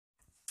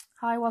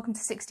Hi, welcome to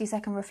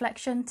 60-Second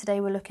Reflection.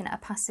 Today we're looking at a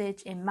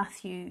passage in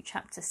Matthew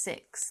chapter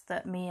 6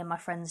 that me and my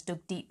friends dug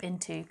deep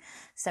into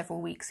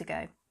several weeks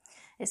ago.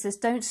 It says,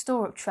 "Don't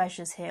store up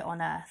treasures here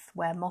on earth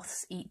where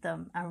moths eat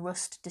them and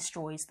rust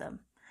destroys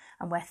them,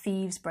 and where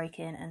thieves break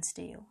in and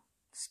steal.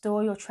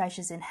 Store your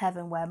treasures in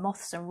heaven where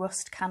moths and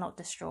rust cannot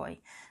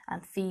destroy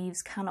and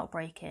thieves cannot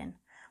break in.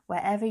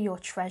 Wherever your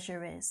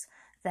treasure is,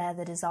 there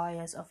the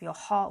desires of your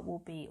heart will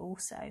be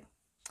also."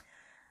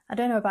 I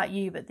don't know about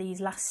you, but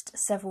these last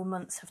several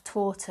months have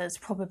taught us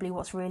probably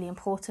what's really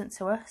important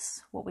to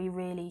us, what we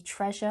really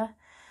treasure.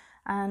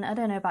 And I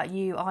don't know about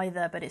you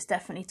either, but it's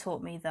definitely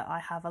taught me that I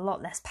have a lot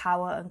less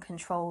power and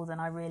control than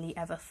I really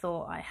ever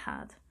thought I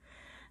had.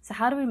 So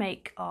how do we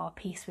make our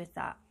peace with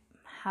that?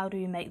 How do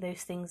we make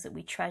those things that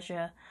we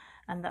treasure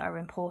and that are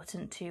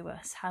important to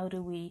us? How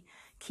do we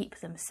keep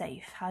them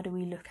safe? How do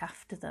we look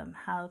after them?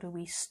 How do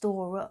we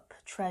store up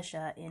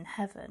treasure in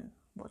heaven?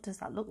 What does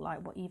that look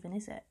like? What even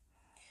is it?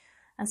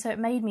 And so it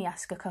made me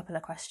ask a couple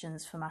of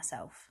questions for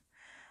myself.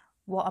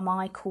 What am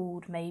I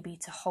called maybe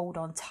to hold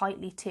on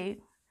tightly to?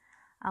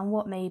 And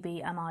what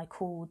maybe am I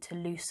called to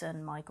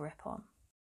loosen my grip on?